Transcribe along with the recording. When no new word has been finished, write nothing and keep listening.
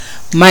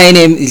My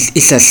name is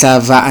Issa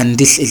Sava and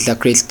this is the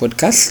Grace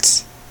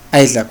Podcast.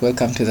 Isaac,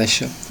 welcome to the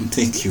show.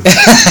 Thank you.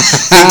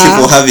 Thank you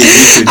for having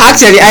me today.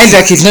 Actually,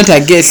 Isaac is not a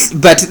guest,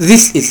 but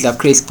this is the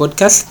Grace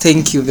Podcast.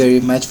 Thank you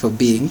very much for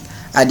being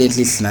ardent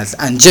listeners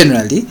and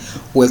generally,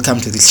 welcome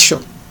to this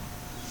show.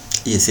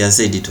 Yes, you have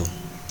said it all.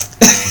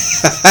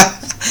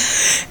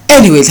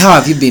 Anyways, how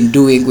have you been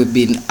doing? We've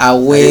been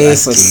away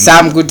for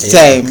some good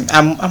time.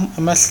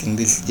 I'm asking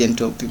these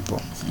gentle people.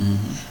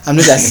 Mm-hmm. I'm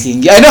not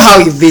asking you. I know how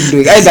you've been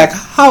doing. Isaac,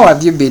 how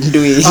have you been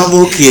doing?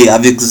 I'm okay.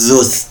 I'm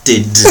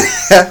exhausted.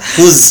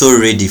 Who's so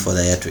ready for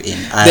the year to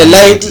end?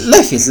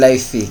 Life is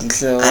lifing.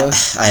 So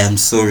I am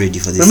so ready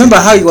for this. Remember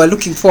how you were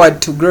looking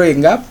forward to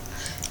growing up?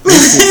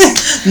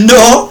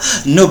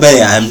 No, but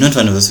I'm not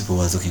one of those people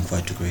who was looking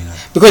forward to growing up.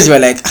 Because you were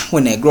like,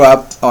 when I grow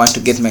up, I want to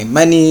get my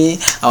money,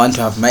 I want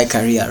to have my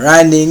career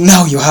running.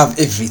 Now you have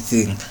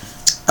everything.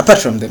 Apart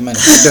from the money.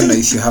 I don't know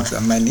if you have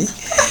the money.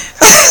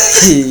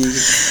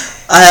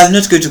 I am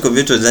not going to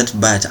comment on that,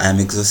 but I am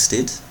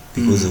exhausted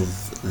because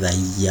of the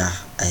year.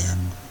 I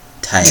am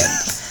tired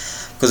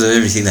because of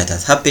everything that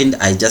has happened.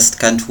 I just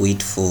can't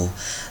wait for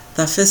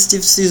the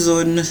festive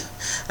season.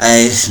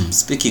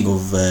 Speaking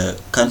of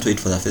can't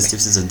wait for the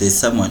festive season, there's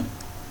someone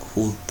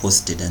who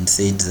posted and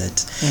said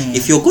that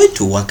if you're going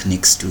to work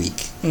next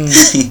week,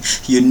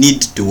 you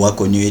need to work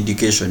on your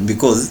education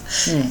because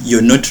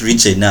you're not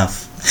rich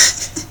enough.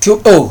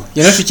 You're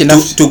not rich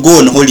enough to go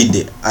on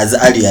holiday as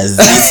early as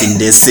this in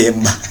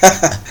December.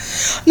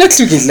 Next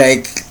week is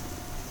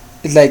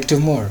like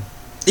tomorrow.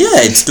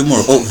 Yeah, it's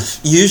tomorrow. Oh,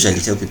 you usually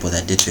tell people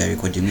that date we are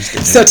recording.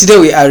 So today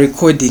we are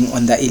recording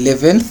on the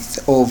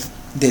 11th of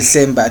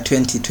December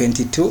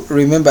 2022.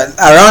 Remember,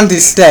 around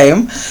this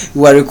time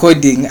we were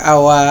recording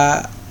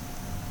our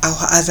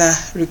other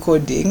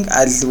recording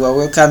as we were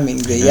welcoming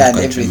the year and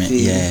everything.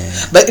 Yeah.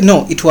 But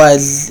no, it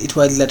was the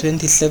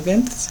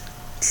 27th.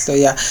 So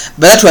yeah,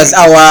 but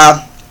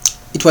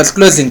it was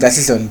closing the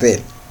season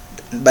then.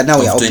 But now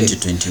we are open.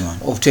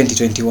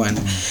 2021.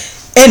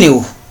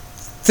 Anyway,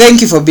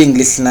 thank you for being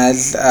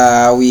listeners.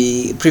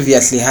 We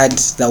previously had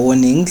the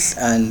warnings,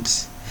 and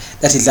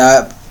that is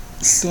our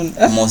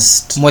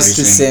most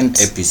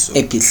recent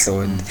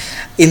episode.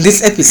 In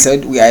this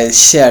episode, we are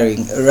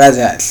sharing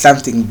rather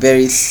something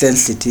very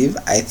sensitive.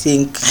 I don't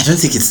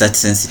think it's that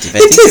sensitive.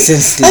 It is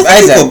sensitive.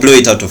 I think people blow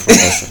it out of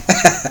proportion.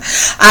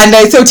 And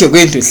I thought you're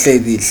going to say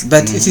this,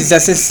 but it is a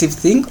sensitive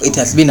thing. It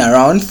has been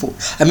around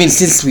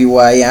since we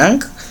were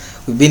young.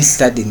 We've been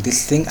studying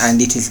this thing, and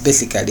it is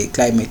basically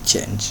climate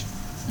change.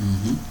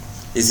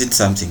 Is it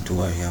something to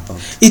worry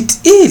about?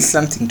 It is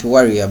something to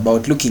worry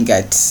about, looking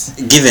at...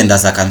 Given the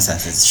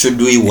circumstances, should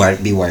we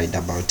be worried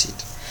about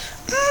it?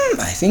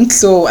 I think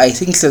so.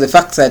 The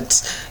fact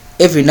that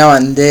every now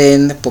and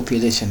then the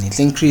population is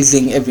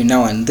increasing, every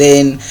now and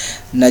then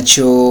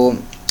natural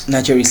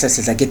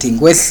resources are getting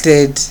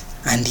wasted,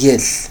 and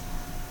yes,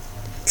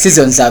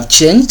 seasons have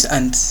changed,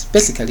 and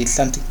basically it's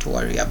something to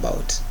worry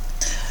about.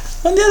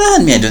 On the other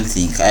hand, I don't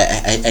think.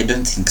 I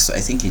don't think so. I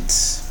think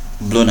it's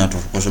blown out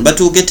of proportion, but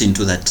we'll get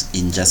into that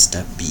in just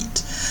a bit.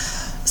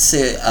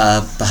 Say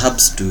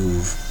perhaps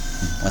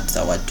what's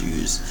the word to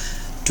use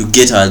to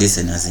get our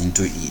listeners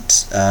into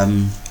it.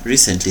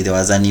 Recently there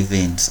was an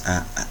event.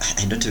 I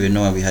don't even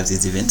know why we have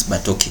these events,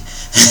 but okay.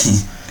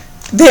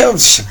 We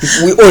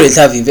always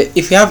have events.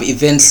 If you have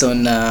events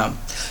on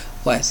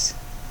what?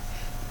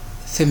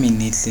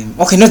 Feminism.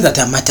 Okay, not that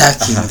I'm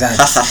attacking that.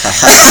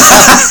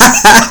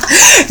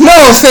 No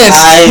offense.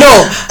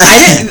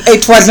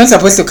 It was not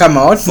supposed to come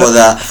out. For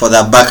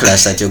the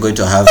backlash that you're going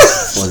to have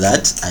for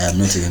that, I am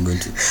not even going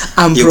to.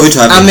 I'm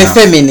a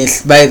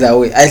feminist, by the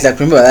way. Isaac,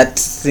 remember that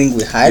thing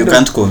we had? You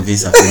can't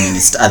convince a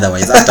feminist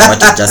otherwise after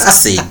what you just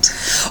said.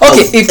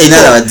 Okay, if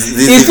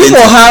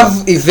people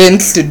have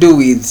events to do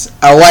with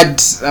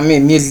awards,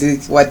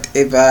 music,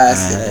 whatever,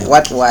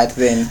 what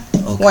then?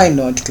 Okay. Why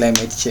not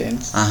climate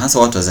change? So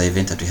what was the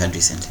event that we had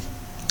recently?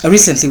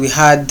 Recently we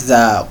had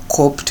the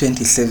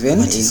COP27.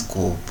 What is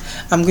COP?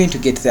 I'm going to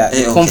get there.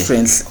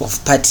 Conference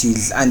of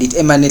Parties, and it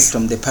emanates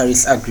from the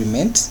Paris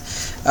Agreement,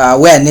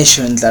 where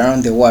nations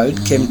around the world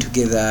came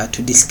together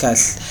to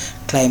discuss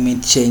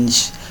climate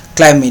change,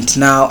 climate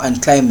now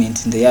and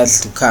climate in the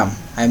years to come.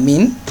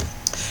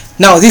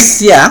 Now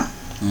this year,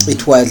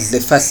 it was the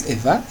first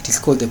ever. It is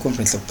called the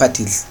Conference of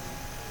Parties,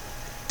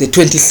 the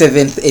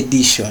 27th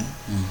edition.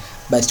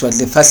 But it was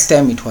the first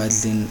time it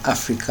was in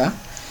Africa.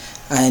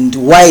 And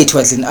why it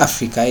was in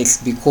Africa is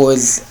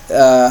because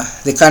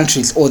the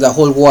countries or the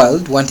whole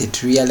world wanted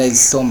to realize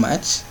so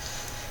much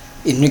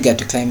in regard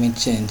to climate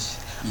change.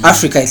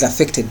 Africa is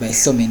affected by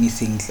so many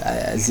things,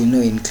 as you know,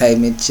 in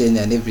climate change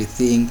and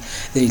everything.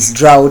 There is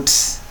drought,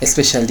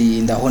 especially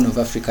in the Horn of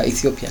Africa,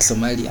 Ethiopia,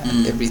 Somalia,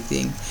 and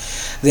everything.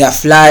 There are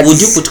floods. Would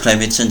you put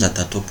climate change at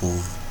the top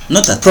of,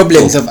 not the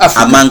problems top, of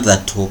Africa? Among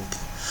the top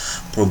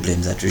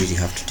problems that we really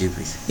have to deal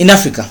with in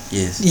Africa?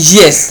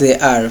 Yes, they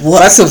are.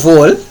 First of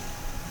all,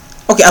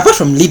 okay, apart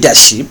from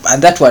leadership,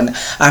 and that one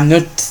I'm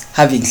not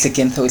having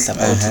second thoughts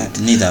about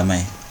it. Neither am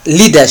I.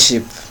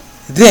 Leadership.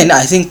 Then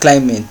I think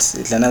climate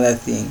is another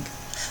thing.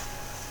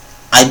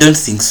 I don't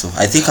think so.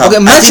 I think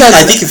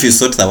I think if you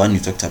sort the one you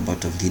talked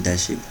about of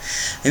leadership,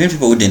 I mean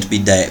people wouldn't be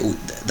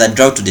that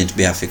drought wouldn't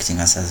be affecting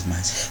us as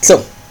much.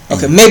 So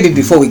okay, maybe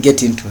before we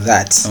get into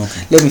that,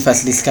 let me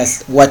first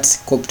discuss what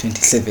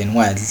COP27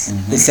 was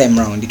this time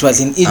round. It was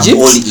in Egypt,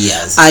 all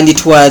ears. And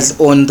it was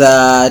on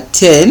the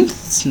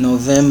 10th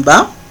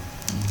November.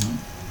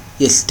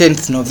 Yes,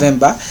 10th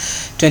November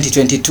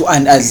 2022.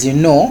 And as you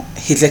know,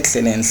 His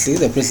Excellency,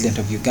 the President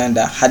of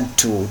Uganda, had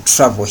to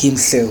travel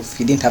himself.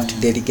 He didn't have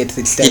to delegate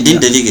this time. He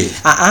didn't delegate?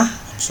 I'm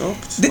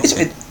shocked.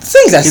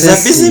 Things are He's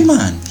sensitive. a busy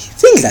man.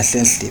 Things are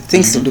sensitive.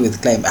 Things to do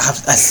with climate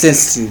are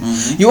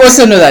sensitive. You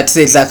also know that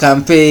there's a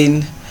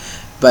campaign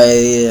by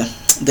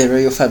the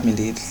royal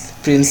family,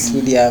 Prince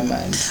William,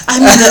 and I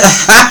mean,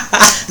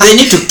 they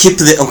need to keep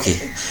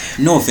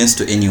no offense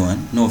to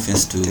anyone, no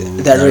offense to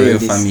the royal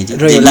family.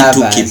 They need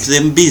to keep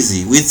them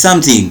busy with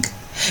something.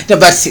 No,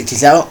 but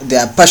they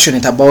are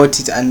passionate about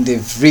it, and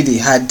they've really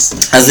had.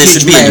 As they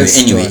should be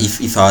anyway.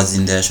 If I was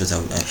in their shoes, I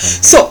would.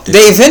 So the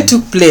event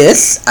took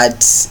place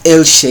at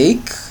El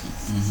Sheikh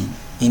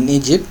in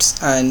Egypt,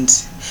 and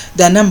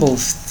there are a number of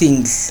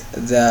things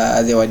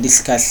that they were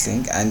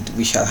discussing, and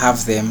we shall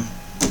have them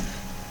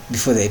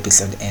before the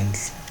episode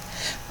ends.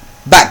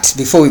 But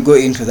before we go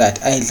into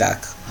that,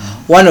 Isaac,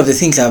 one of the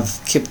things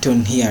I've kept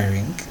on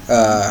hearing,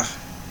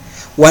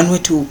 one way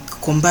to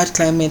combat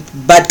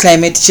bad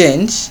climate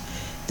change,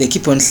 they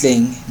keep on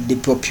saying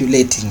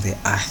depopulating the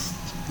earth.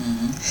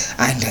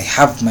 And I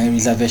have my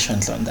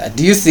reservations on that.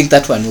 Do you think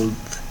that one will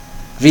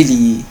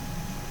really...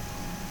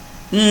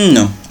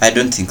 No, I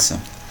don't think so.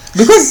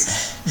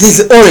 Because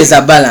there's always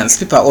a balance.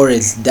 People are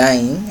always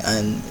dying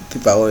and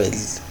people are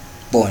always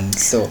born.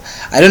 So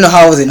I don't know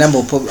how the number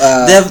of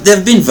there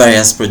have been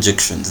various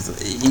projections.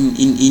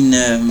 In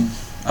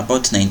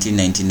about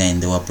 1999,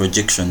 there were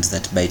projections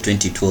that by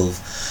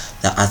 2012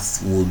 the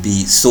earth will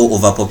be so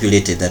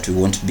overpopulated that we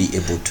won't be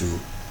able to,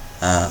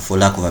 for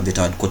lack of a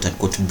better word, quote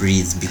unquote,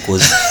 breathe,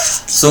 because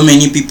so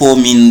many people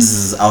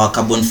means our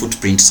carbon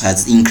footprint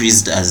has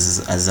increased as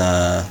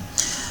a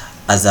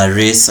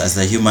race, as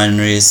a human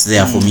race.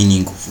 Therefore,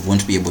 meaning we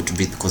won't be able to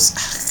breathe because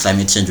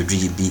climate change would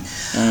really be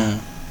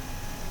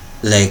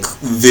like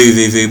very,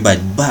 very, very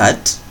bad.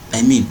 But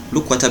I mean,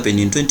 look what happened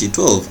in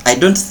 2012. I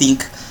don't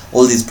think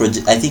all these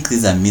projects. I think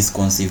these are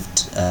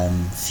misconceived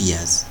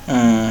fears,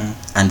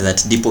 and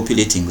that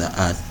depopulating the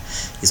earth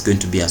is going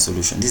to be a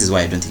solution. This is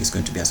why I don't think it's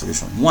going to be a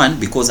solution. One,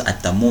 because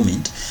at the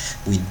moment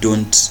we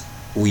don't.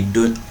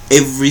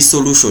 Every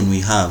solution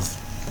we have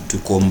to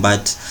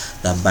combat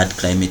the bad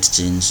climate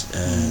change,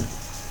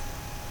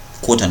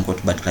 quote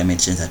unquote bad climate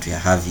change that we are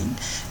having,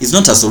 is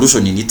not a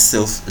solution in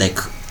itself, like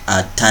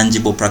a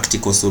tangible,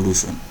 practical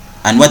solution.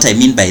 And what I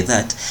mean by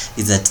that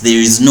is that there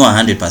is no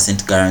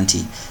 100%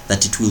 guarantee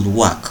that it will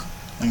work.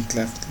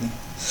 Exactly.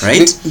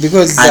 Right?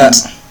 Because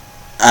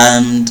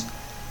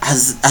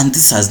and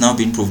this has now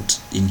been proved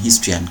in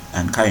history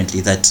and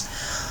currently, that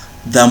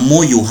the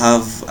more you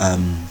have,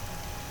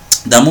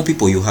 the more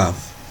people you have,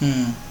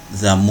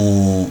 the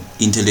more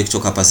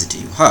intellectual capacity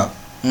you have,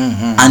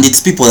 and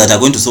it's people that are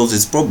going to solve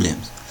these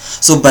problems.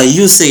 So by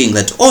you saying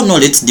that, oh no,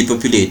 let's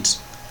depopulate,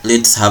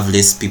 let's have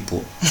less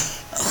people,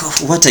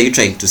 what are you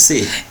trying to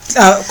say?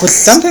 Because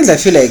sometimes I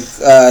feel like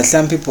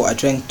some people are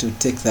trying to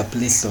take the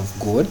place of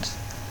God,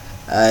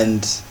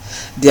 and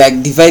they are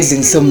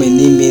devising so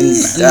many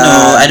means,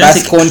 I don't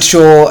think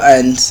control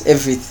and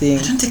everything.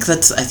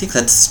 I think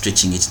that's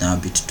stretching it now a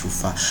bit too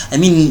far. I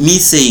mean, me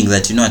saying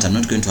that, you know what, I'm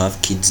not going to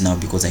have kids now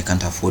because I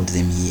can't afford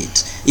them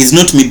yet, is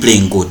not me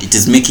playing God. It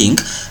is making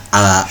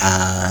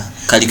a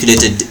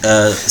calculated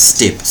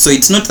step. So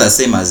it's not the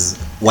same as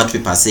what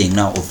people are saying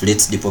now of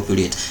let's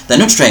depopulate. They're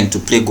not trying to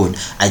play God.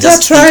 I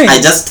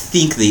just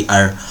think they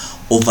are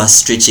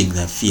overstretching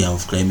the fear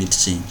of climate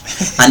change.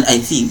 And I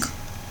think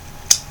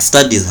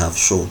studies have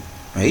shown,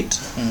 right,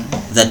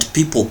 that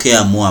people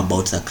care more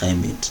about the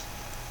climate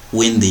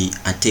when they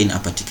attain a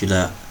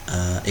particular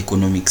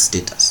economic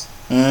status.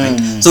 Right?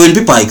 So when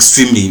people are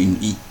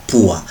extremely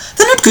poor,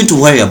 they're not going to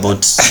worry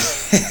about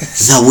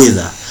the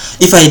weather.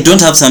 If I don't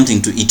have something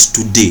to eat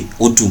today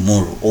or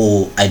tomorrow,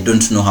 or I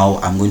don't know how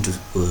I'm going to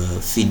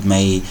feed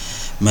my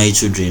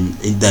children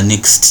in the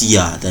next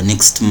year, the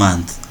next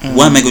month,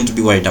 why am I going to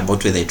be worried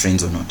about whether it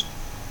rains or not?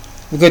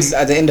 Because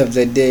at the end of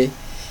the day,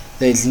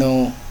 there is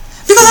no...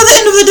 Because at the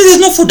end of the day, there's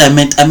no food.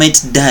 I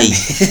might die.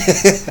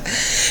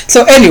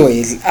 So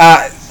anyways,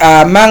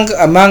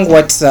 among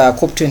what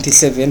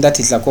COP27, that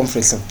is a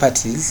conference of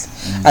parties,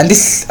 and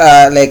this,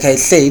 like I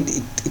said,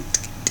 it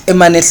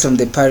emanates from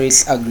the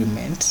Paris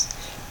Agreement,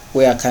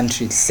 where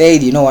countries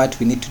said, you know what,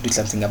 we need to do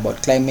something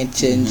about climate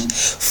change,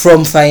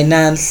 from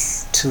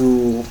finance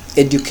to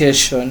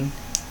education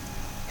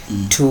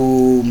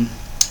to...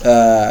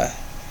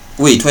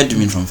 Wait, what do you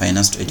mean from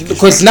finance to education?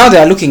 Because now they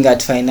are looking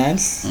at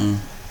finance,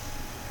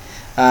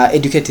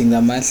 educating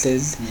the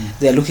masses.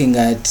 They are looking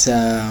at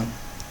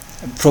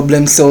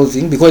problem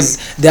solving, because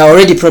there are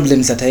already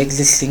problems that are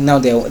existing. Now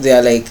they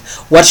are like,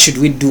 what should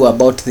we do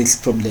about these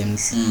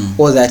problems?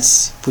 All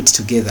that put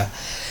together.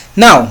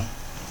 Now,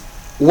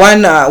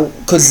 one,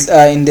 because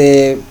in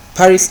the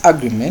Paris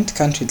Agreement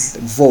countries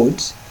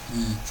vote,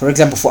 for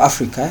example, for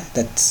Africa,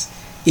 that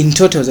in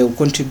total they will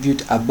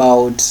contribute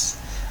about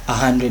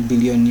 $100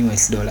 billion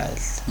US,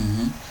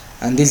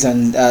 and this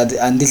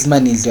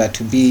money is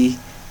to be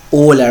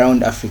all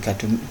around Africa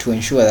to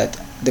ensure that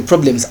the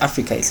problems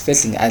Africa is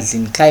facing, as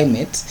in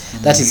climate,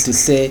 that is to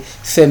say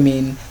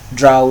famine,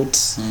 drought,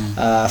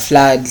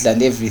 floods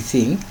and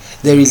everything,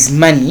 there is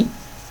money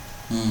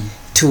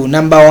to,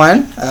 number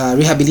one,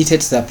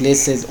 rehabilitate the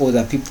places or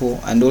the people,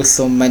 and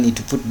also money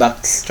to put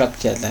back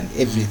structures and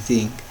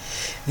everything.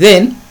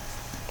 Then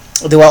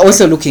they were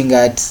also looking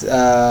at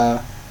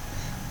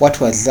what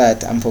was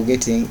that? I'm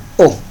forgetting.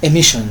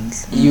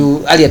 Emissions.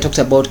 You earlier talked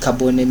about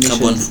carbon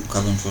emissions.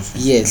 Carbon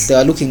footprint. Yes, they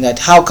are looking at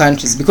how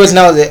countries, because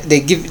now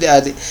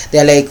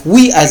they're like,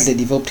 we as the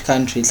developed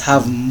countries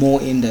have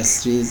more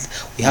industries,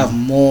 we have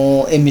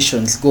more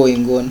emissions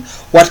going on.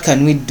 What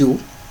can we do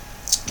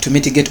to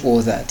mitigate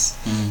all that?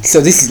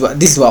 So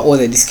these were all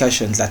the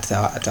discussions at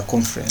a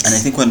conference. And I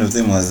think one of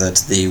them was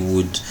that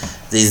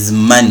there's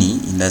money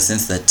in the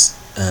sense that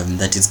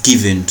that is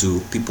given to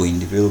people in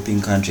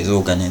developing countries,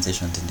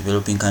 organizations in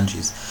developing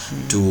countries,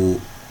 to,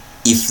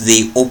 if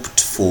they opt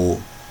for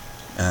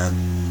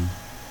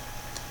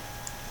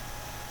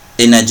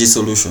energy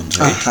solutions,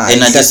 right?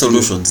 Energy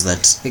solutions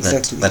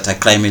that are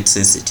climate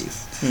sensitive,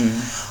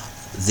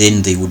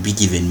 then they would be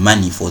given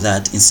money for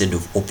that instead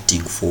of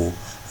opting for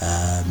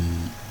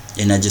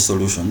energy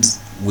solutions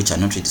which are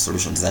not really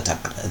solutions that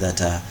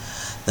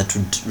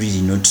would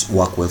really not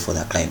work well for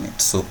the climate.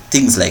 So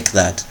things like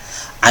that.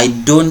 I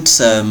don't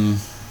so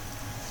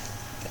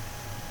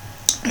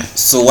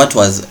what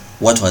was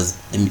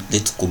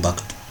let's go back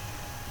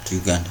to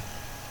Uganda.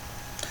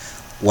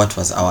 What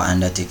was our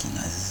undertaking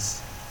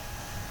as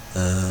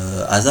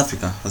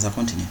Africa, as a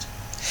continent?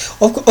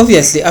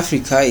 Obviously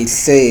Africa is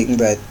saying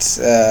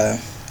that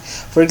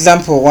for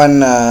example,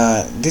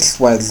 this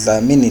was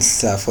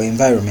Minister for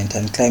Environment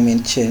and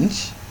Climate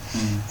Change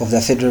of the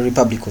Federal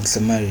Republic of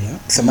Somalia.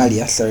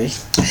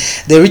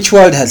 The rich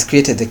world has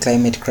created the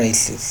climate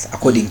crisis,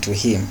 according to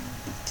him.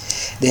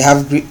 They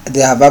have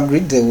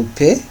agreed they will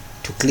pay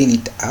to clean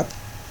it up,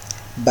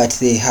 but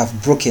they have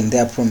broken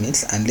their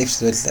promise and left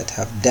those that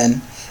have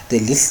done the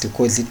least to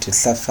cause it to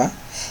suffer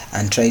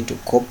and try to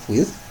cope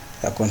with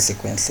the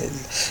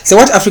consequences. So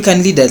what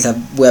African leaders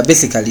were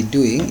basically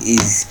doing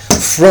is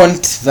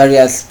front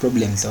various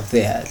problems of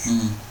theirs.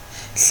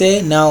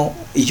 Say, now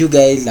you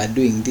guys are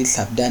doing this,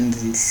 have done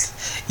this,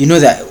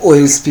 the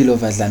oil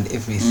spillovers and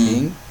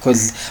everything,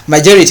 because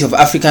majority of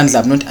Africans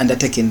have not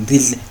undertaken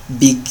these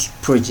big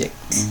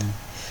projects.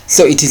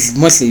 So it is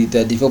mostly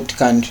the developed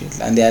countries,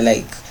 and they are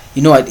like,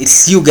 you know what,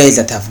 it's you guys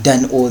that have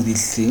done all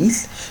these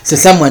things, so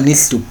someone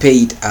needs to pay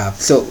it up.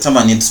 So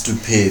someone needs to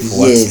pay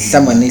for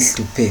someone needs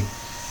to pay.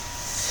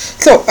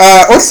 So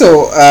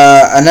also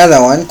another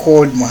one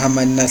called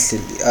Mohamed Nasser,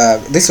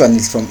 this one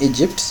is from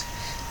Egypt.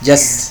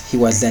 He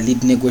was the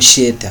lead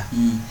negotiator.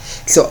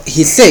 So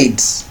he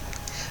said,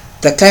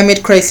 the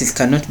climate crisis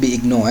cannot be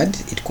ignored.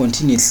 It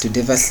continues to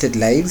devastate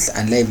lives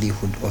and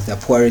livelihood of the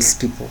poorest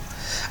people,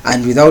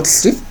 and without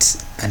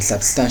swift and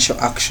substantial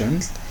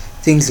actions,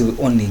 things will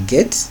only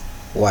get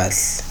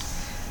worse.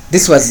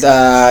 This was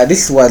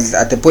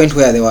at the point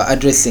where they were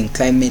addressing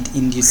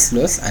climate-induced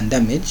loss and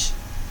damage,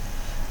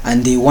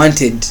 and they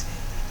wanted,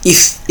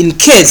 if in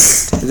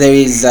case there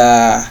is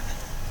a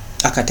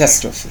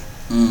catastrophe,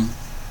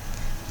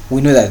 we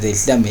know that there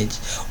is damage,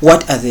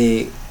 what are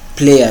the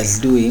players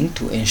doing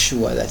to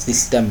ensure that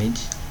this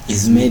damage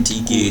is made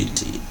good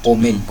or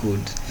made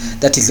good?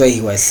 That is why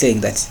he was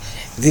saying that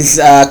these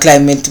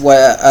climate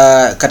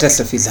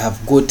catastrophes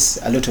have got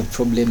a lot of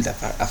problems that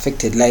have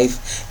affected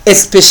life,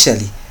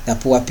 especially the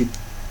poor people.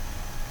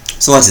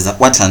 So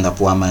what can the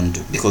poor man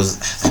do? Because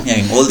I'm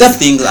hearing all the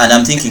things and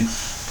I'm thinking,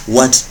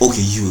 let's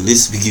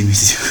begin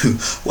with you.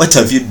 What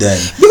have you done?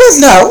 Because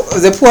now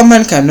the poor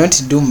man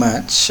cannot do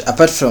much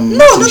apart from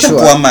not a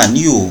poor man.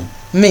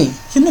 Me,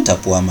 you're not a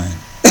poor man.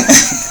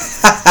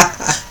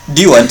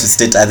 Do you want to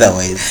state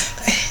otherwise?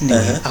 No,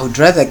 I would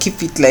rather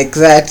keep it like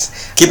that.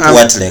 Keep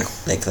what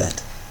like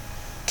that?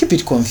 Keep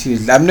it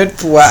confused. I'm not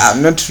poor,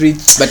 I'm not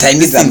rich, but I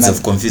need things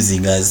of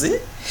confusing us.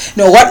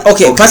 No,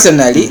 okay.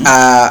 Personally,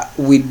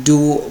 we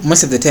do,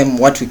 most of the time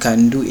what we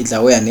can do is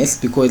awareness,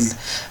 because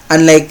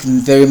unlike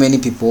very many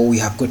people, we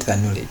have got the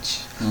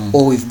knowledge,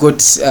 or we've got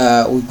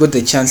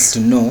the chance to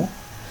know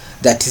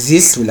that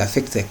this will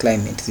affect the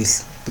climate.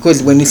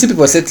 Because when you see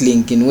people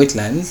settling in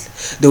wetlands,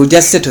 they will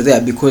just settle there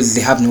because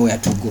they have nowhere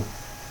to go,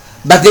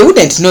 but they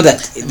wouldn't know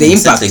that the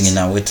impact. Settling in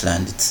a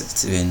wetland,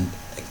 it's even.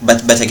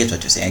 But I get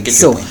what you're saying. I get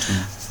your point.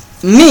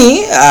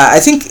 Me, I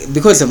think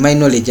because of my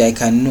knowledge, I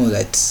can know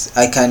that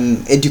I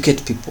can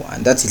educate people,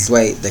 and that is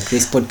why the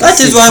Grace Podcast. That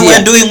is why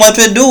we're doing what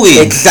we're doing.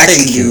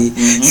 Exactly. Thank you.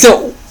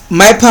 So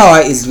my power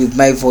is with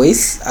my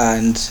voice,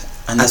 and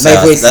that's my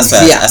why voice that's is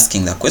why here. I'm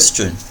asking the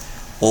question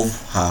of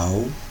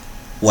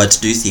what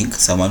do you think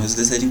someone who's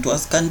listening to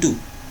us can do?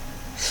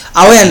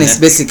 Awareness,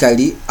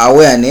 basically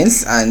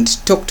awareness, and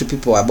talk to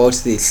people about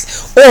this,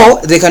 or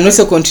they can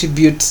also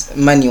contribute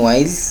money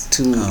wise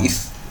to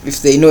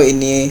if they know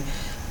any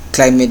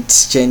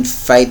climate change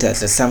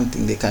fighters or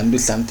something, they can do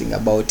something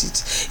about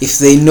it. If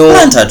they know,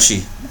 plant a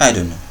tree. I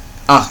don't know.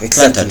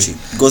 Exactly. Plant a tree.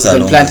 It goes you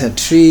along. Plant a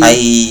tree.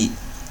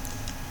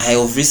 I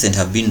of recent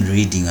have been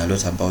reading a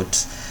lot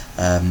about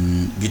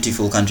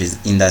beautiful countries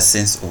in the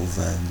sense of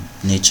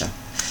nature,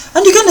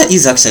 and Uganda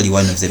is actually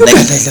one of them.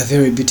 Uganda is a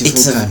very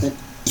beautiful country.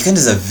 Uganda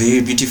is a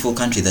very beautiful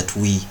country that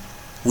we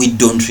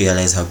don't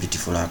realize how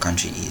beautiful our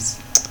country is,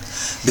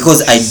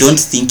 because I don't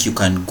think you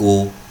can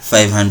go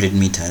 500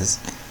 meters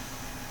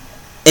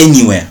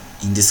anywhere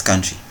in this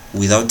country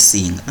without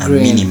seeing a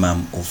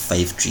minimum of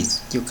 5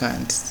 trees. You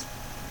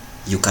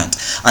can't,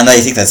 and I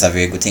think that's a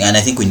very good thing, and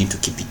I think we need to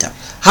keep it up.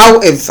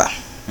 However,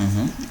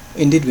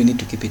 indeed we need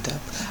to keep it up.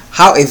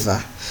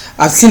 However,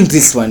 I've seen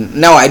this one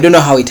now. I don't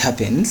know how it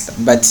happens,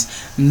 but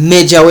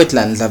major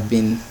wetlands have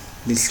been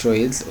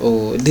destroyed.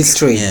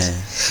 Yeah.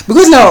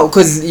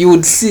 Because you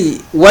would see,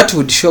 what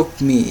would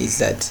shock me is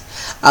that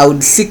I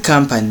would see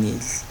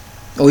companies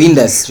or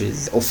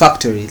industries or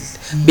factories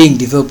being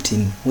developed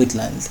in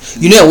wetlands.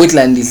 You know, a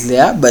wetland is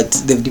there, but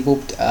they've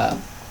developed an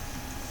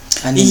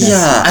industry.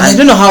 Yeah, and I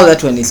don't know how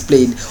that one is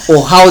played,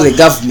 or how the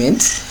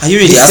government. Are you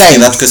really asking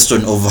that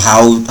question of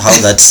how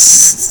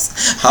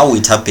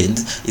it happened?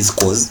 Is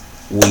because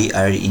we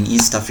are in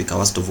East Africa,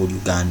 first of all,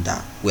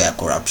 Uganda, where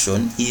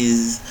corruption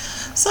is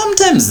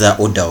sometimes the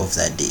order of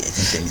the day. I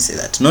think, let me say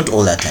that, not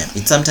all the time.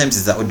 It sometimes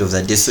is the order of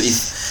the day. So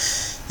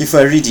if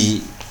I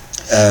really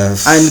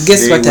and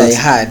guess what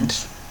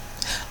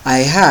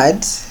I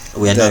heard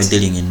we are now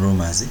dealing in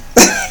rumors.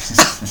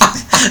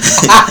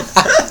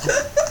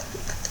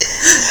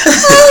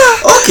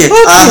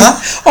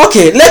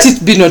 Okay, let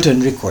it be not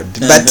on record,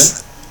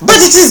 but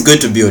it is going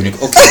to be on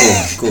record.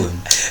 Okay, go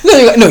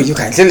on. No, you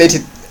can't let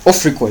it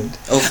off record.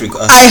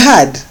 I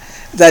heard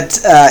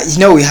that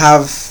we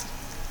have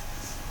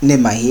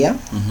NEMA here.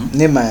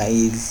 NEMA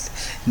is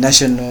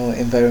National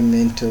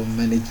Environmental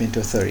Management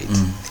Authority.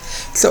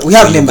 So we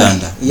have for NEMA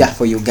Uganda.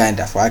 For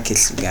Uganda, for our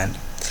case Uganda.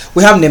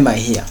 We have NEMA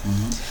here.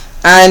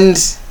 And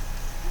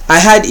I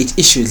heard it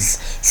issues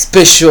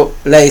special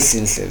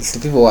licenses to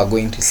people who are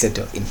going to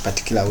settle in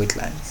particular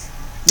wetlands.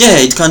 Yeah,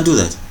 it can do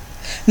that.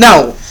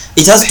 Now,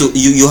 it has to.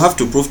 You have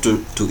to prove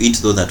to it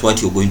though that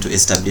what you're going to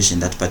establish in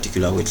that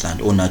particular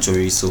wetland or natural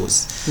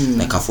resource,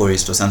 like a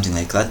forest or something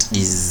like that,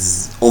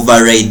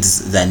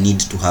 overrides the need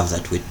to have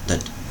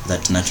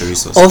that natural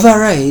resource.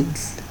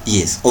 Overrides.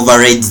 Yes,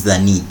 overrides the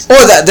need.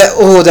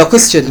 The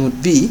question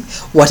would be,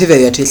 whatever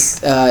you are to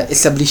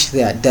establish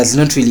there does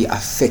not really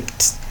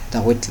affect the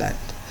wetland.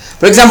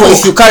 For example,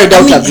 if you carried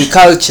out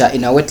agriculture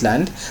in a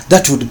wetland,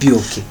 that would be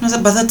okay. No,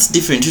 but that's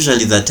different.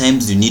 Usually the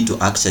times you need to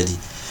actually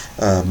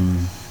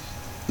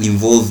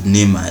involve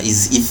NEMA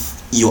is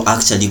if you're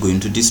actually going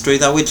to destroy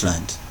the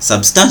wetland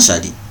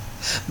substantially,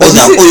 or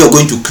you're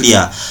going to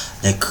clear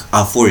like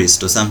a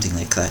forest or something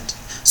like that.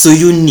 So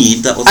you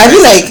need the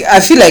I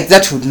feel like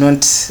that would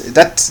not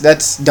that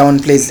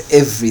downplays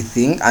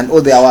everything and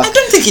all the hour. I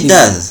don't think it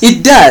does.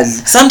 It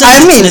does.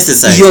 Sometimes it's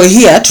necessary. You're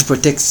here to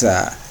protect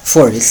the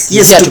forest.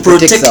 Yes, to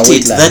protect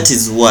it. That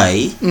is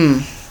why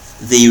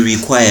they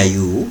require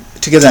you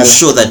to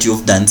show that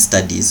you've done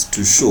studies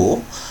to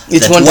show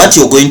that what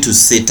you're going to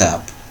set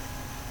up,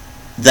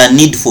 the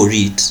need for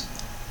it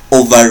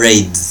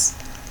overrides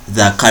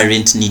the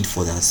current need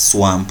for the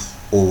swamp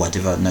or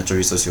whatever natural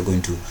resource you're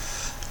going to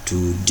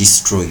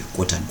destroy,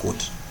 quote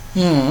unquote.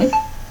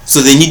 So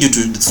they need you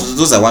to. So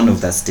those are one of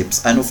the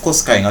steps, and of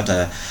course carrying out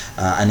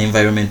an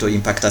environmental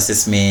impact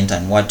assessment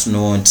and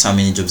whatnot. How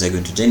many jobs are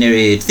going to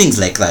generate, things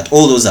like that.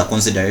 All those are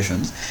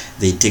considerations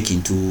they take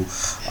into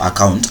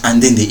account,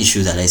 and then they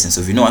issue the license.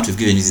 So if you know what, we've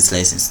given you this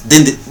license.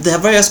 Then there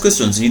are various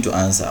questions you need to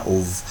answer.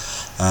 Of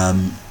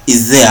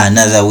is there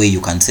another way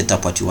you can set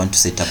up what you want to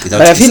set up without?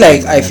 But I feel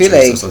like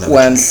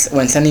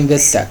once an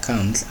investor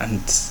comes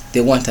and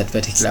they want that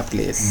particular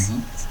place.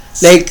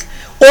 Like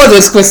all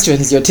those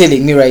questions you're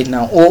telling me right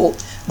now,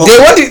 those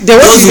are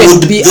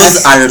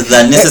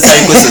the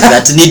necessary questions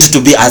that need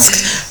to be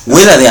asked.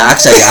 Whether they are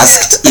actually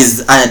asked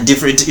is a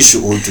different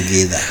issue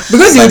altogether.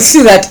 Because you would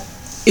see that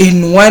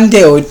in one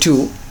day or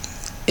two,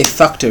 a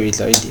factory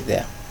is already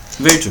there.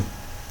 Very true,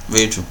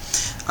 very true.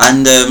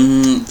 And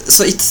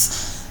so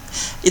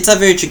it's a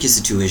very tricky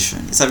situation.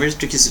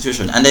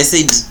 And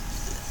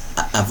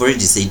I've already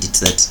said it,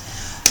 that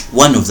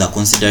one of the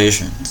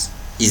considerations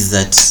is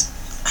that,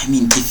 I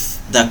mean, if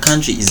the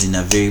country is in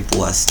a very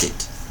poor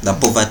state, the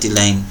poverty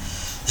line,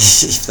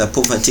 if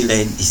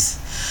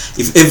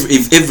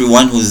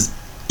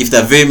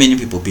there are very many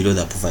people below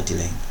the poverty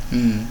line,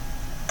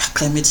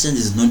 climate change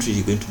is not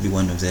really going to be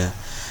one of their.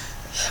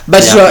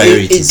 But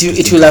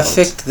it will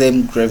affect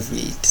them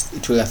gravely.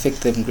 It will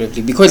affect them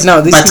gravely because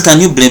now this. But can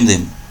you blame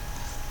them?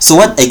 So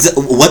what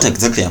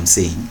exactly I'm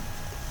saying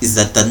is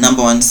that the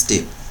number one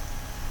step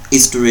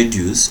is to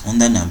reduce on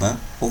the number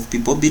of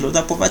people below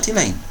the poverty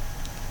line.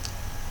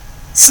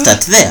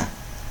 Start there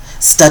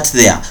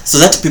so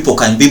that people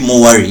can be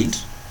more worried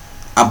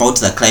about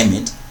the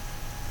climate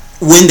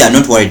when they are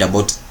not worried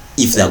about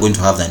if they are going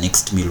to have the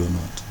next meal or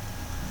not,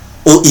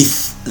 or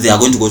if they are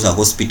going to go to a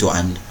hospital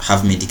and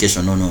have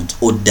medication or not,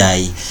 or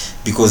die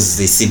because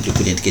they simply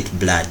couldn't get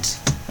blood,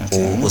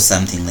 or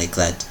something like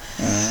that.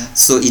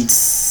 So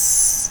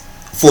it's,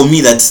 for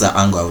me, that's the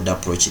angle I would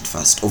approach it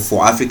first. Or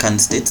for African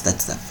states,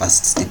 that's the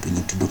first step we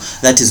need to do.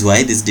 That is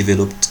why these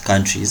developed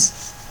countries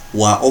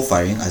were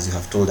offering, as you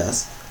have told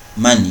us,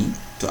 money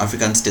to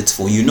African states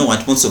for, you know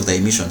what, most of the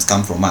emissions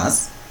come from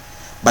us,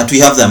 but we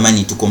have the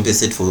money to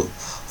compensate for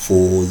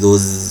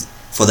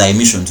the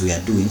emissions we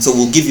are doing. So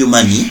we'll give you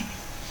money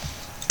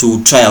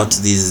to try out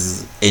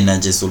these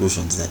energy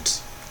solutions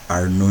that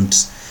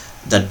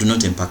do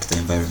not impact the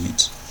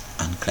environment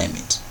and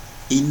climate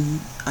in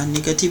a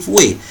negative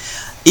way.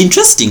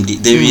 Interestingly,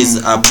 there is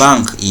a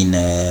bank in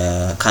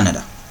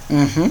Canada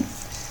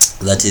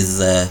that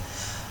is,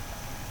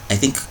 I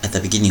think at the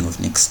beginning of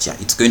next year,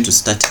 it's going to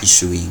start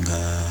issuing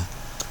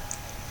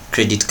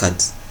credit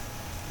cards,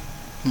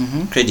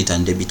 credit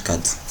and debit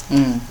cards,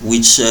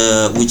 which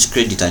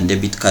credit and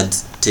debit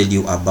cards tell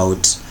you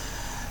about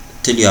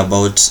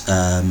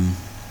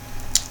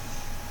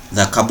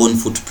the carbon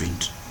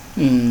footprint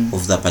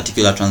of the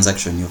particular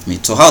transaction you've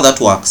made. So how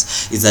that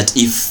works is that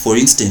if, for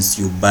instance,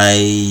 you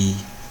buy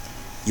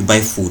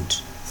food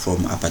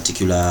from a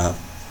particular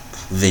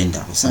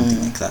vendor or something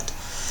like that,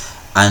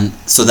 and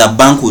so the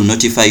bank will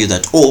notify you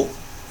that,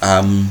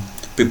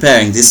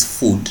 preparing this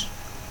food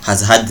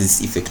has had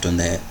this effect on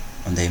the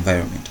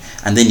environment,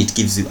 and then it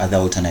gives you other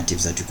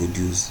alternatives that you could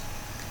use.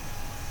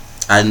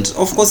 And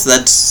of course,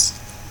 that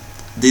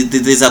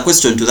there's a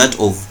question to that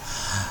of,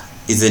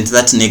 isn't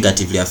that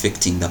negatively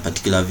affecting the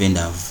particular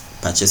vendor I've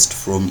purchased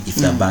from, if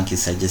the bank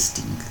is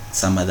suggesting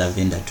some other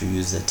vendor to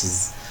use that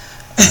is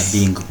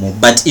being more.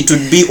 But it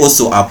would be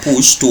also a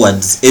push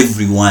towards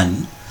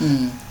everyone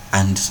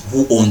and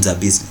who owns a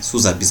business,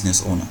 who's a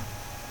business owner,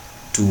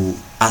 to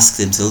ask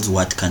themselves,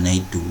 what can I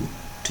do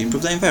to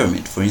improve the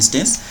environment? For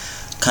instance,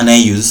 can I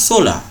use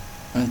solar?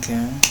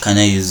 Can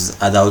I use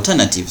other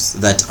alternatives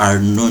that are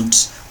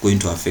not going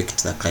to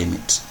affect the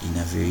climate in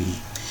a very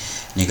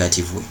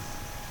negative way?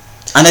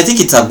 And I think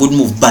it's a good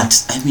move,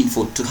 but I mean,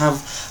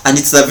 and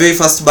it's the very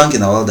first bank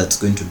in the world that's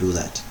going to do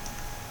that.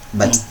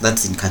 But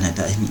that's in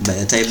Canada. I mean, by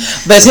the time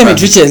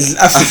it reaches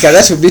Africa,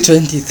 that will be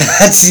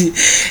 2030.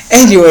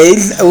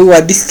 Anyways, we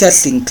were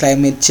discussing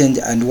climate change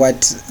and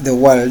what the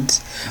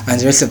world and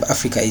the rest of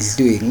Africa is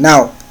doing.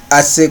 Now,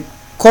 as a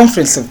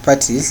Conference of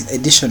Parties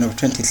edition of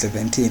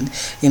 2017,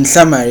 in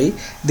summary,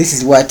 this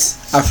is what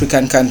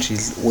African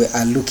countries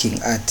are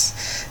looking at.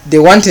 They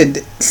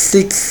wanted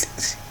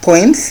 6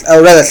 points,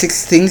 or rather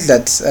 6 things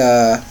that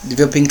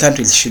developing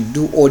countries should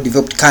do, or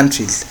developed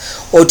countries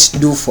ought to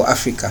do for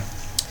Africa.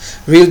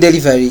 Real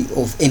delivery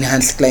of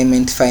enhanced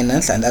climate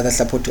finance and other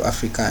support to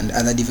Africa and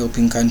other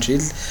developing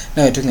countries.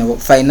 Now we're talking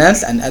about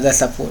finance and other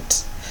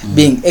support,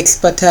 being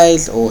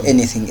expertise or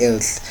anything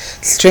else.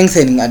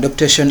 Strengthening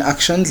adaptation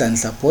actions and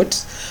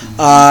support.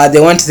 They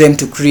want them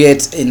to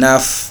create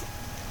enough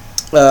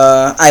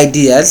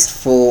ideas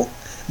for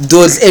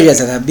those areas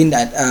that have been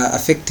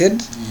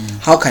affected.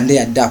 How can they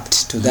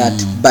adapt to that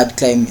bad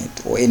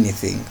climate or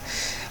anything?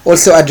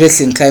 Also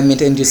addressing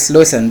climate-induced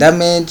loss and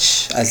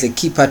damage as a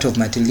key part of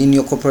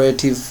matrilineal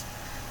cooperative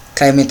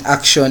climate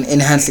action,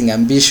 enhancing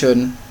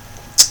ambition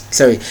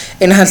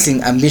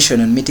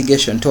and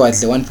mitigation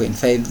towards the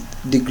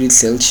 1.5 degrees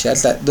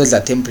Celsius. Those are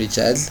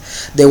temperatures.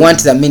 They want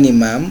the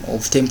minimum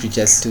of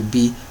temperatures to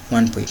be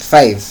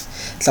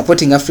 1.5.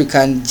 Supporting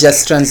African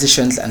just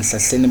transitions and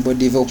sustainable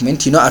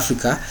development. You know,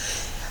 Africa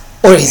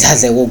always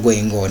has a war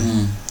going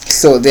on.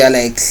 So they are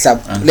like,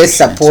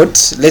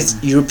 let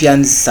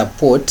Europeans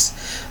support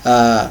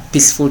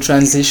peaceful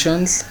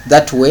transitions.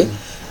 That way,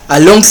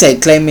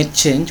 alongside climate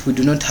change, we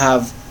do not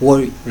have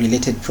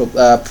war-related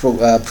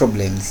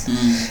problems.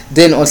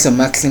 Then also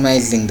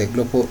maximizing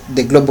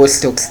the global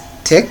stocks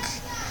tech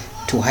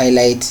to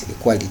highlight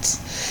equality.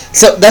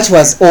 So that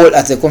was all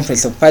at the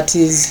Conference of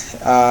Parties.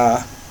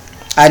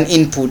 An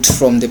input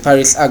from the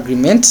Paris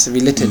Agreement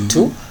related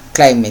to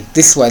climate.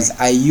 This was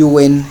a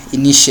UN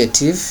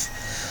initiative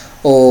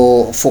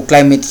for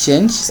climate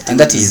change, and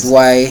that is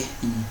why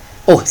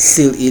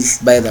still is,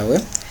 by the way,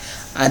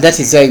 and that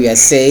is why we are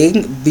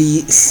saying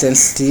be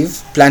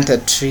sensitive, plant a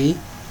tree,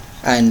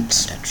 and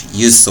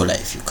use solar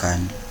if you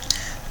can.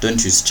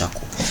 Don't use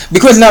charcoal,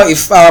 because now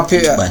if our we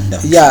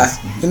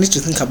need to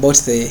think about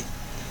the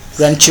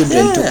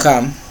grandchildren to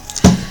come,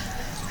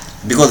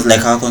 because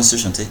like our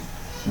constitution say,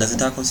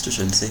 doesn't our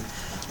constitution say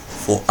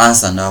for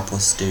us and our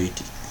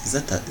posterity? Is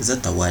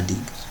that the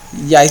wording?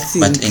 Yeah, I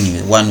think. But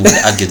anyway, one would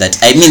argue that,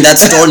 I mean,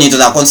 that's thrown into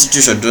the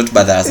constitution. Don't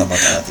bother us about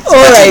other things.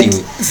 Alright,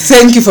 anyway,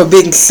 thank you for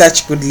being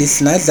such good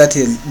listeners.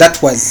 That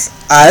was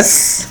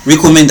us.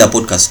 Recommend the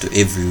podcast to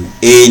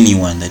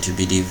anyone that you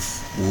believe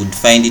would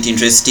find it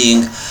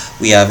interesting.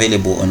 We are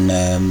available on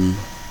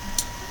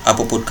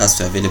Apple Podcasts.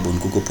 We are available on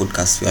Google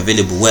Podcasts. We are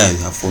available where you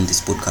have found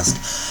this podcast.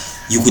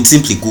 You could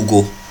simply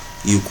Google.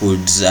 You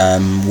could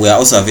we are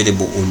also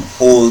available on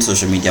all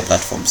social media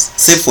platforms,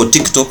 save for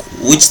TikTok,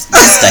 which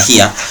Esther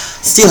here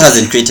still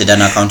hasn't created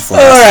an account for.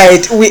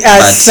 Alright, we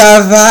are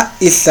Sava,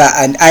 Issa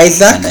and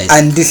Isaac,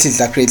 and this is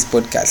the Crates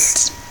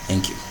Podcast.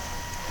 Thank you.